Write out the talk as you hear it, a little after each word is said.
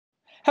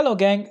Hello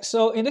gang,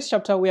 so in this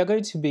chapter we are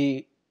going to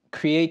be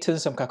creating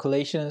some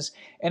calculations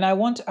and I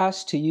want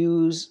us to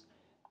use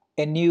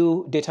a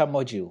new data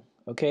module,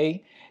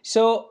 okay?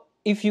 So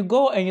if you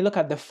go and you look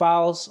at the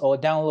files or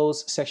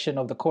downloads section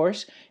of the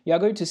course, you are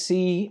going to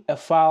see a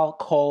file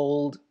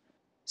called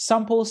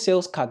sample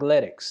sales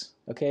calculations,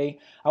 okay?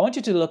 I want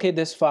you to locate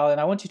this file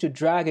and I want you to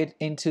drag it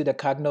into the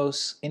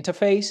Cognos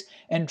interface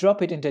and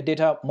drop it into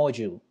data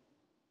module.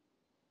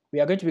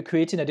 We are going to be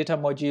creating a data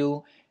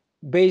module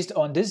based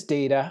on this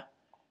data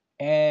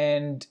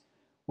and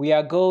we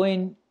are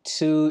going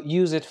to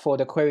use it for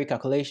the query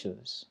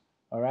calculations,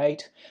 all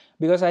right?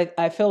 Because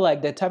I feel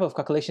like the type of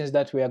calculations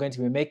that we are going to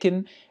be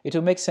making, it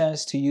will make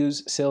sense to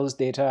use sales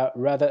data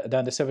rather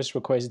than the service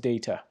request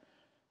data.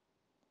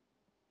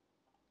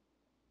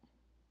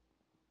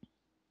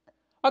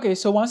 Okay,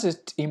 so once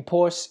it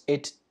imports,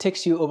 it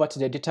takes you over to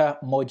the data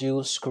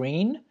module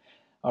screen,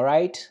 all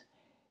right?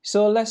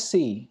 So let's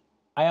see.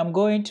 I am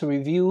going to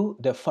review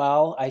the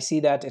file. I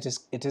see that it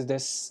is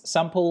this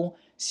sample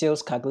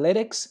sales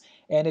calculations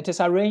and it is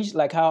arranged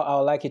like how I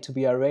would like it to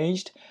be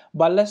arranged.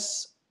 But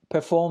let's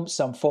perform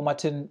some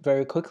formatting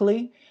very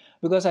quickly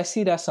because I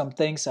see that some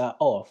things are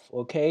off,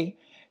 okay?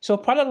 So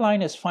product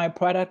line is fine,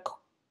 product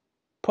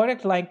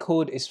line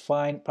code is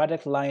fine,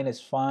 product line is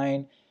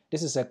fine.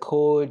 This is a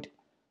code.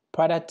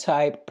 Product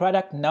type,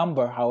 product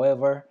number,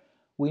 however,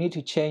 we need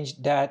to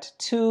change that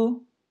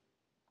to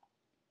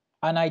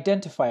an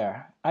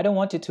identifier. I don't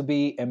want it to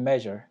be a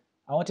measure.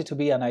 I want it to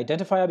be an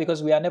identifier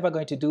because we are never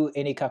going to do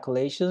any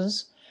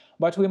calculations,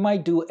 but we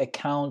might do a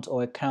count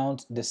or a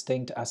count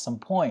distinct at some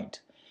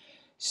point.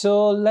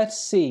 So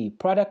let's see,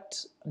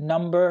 product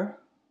number,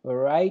 all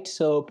right?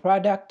 So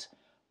product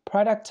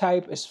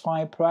type is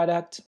fine,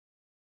 product.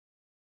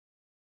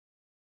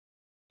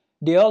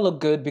 They all look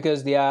good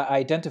because they are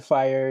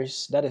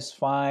identifiers. That is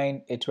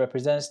fine. It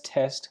represents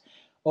test.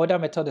 Order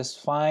method is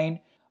fine.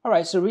 All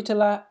right, so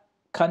retailer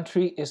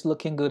country is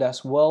looking good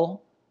as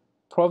well.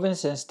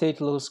 Province and state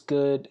looks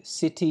good.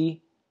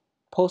 City,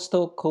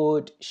 postal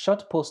code,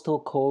 short postal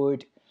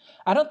code.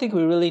 I don't think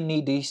we really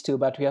need these two,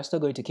 but we are still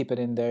going to keep it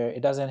in there.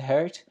 It doesn't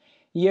hurt.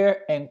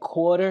 Year and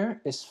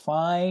quarter is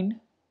fine.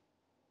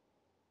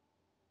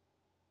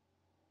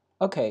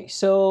 Okay,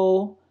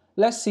 so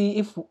let's see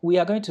if we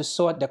are going to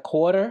sort the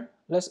quarter.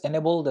 Let's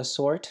enable the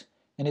sort,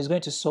 and it's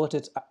going to sort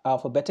it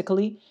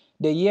alphabetically.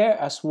 The year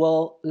as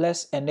well,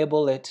 let's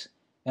enable it,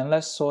 and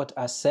let's sort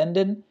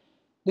ascending.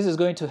 This is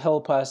going to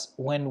help us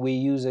when we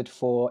use it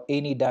for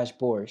any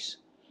dashboards.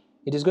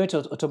 It is going to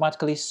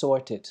automatically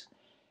sort it.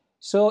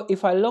 So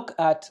if I look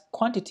at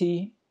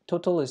quantity,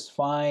 total is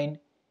fine.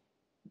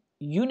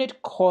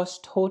 Unit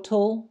cost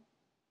total,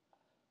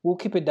 we'll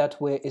keep it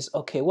that way, is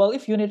okay. Well,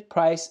 if unit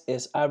price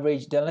is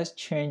average, then let's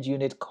change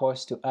unit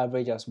cost to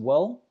average as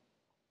well.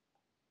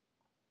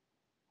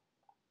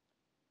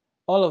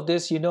 All of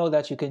this, you know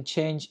that you can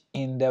change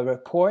in the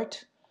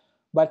report,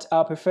 but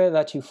I prefer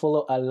that you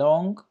follow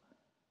along.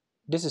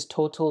 This is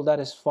total, that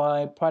is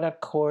fine.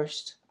 Product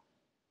cost,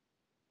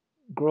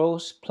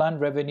 gross, planned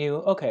revenue,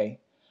 okay.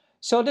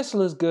 So this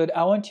looks good.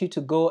 I want you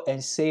to go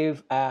and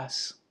save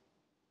as.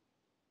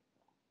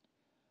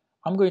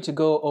 I'm going to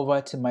go over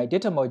to my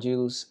data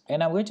modules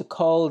and I'm going to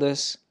call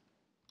this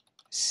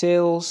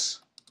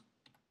sales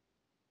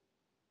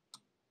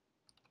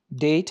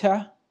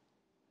data.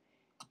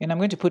 And I'm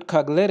going to put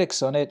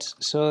calculations on it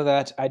so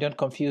that I don't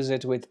confuse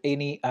it with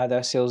any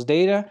other sales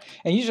data.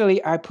 And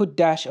usually I put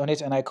dash on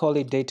it and I call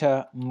it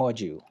data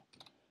module.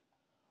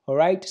 All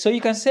right, so you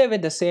can save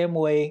it the same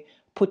way,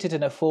 put it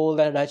in a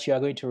folder that you are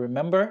going to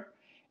remember,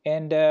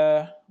 and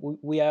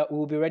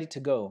we'll be ready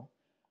to go.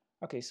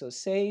 Okay, so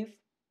save.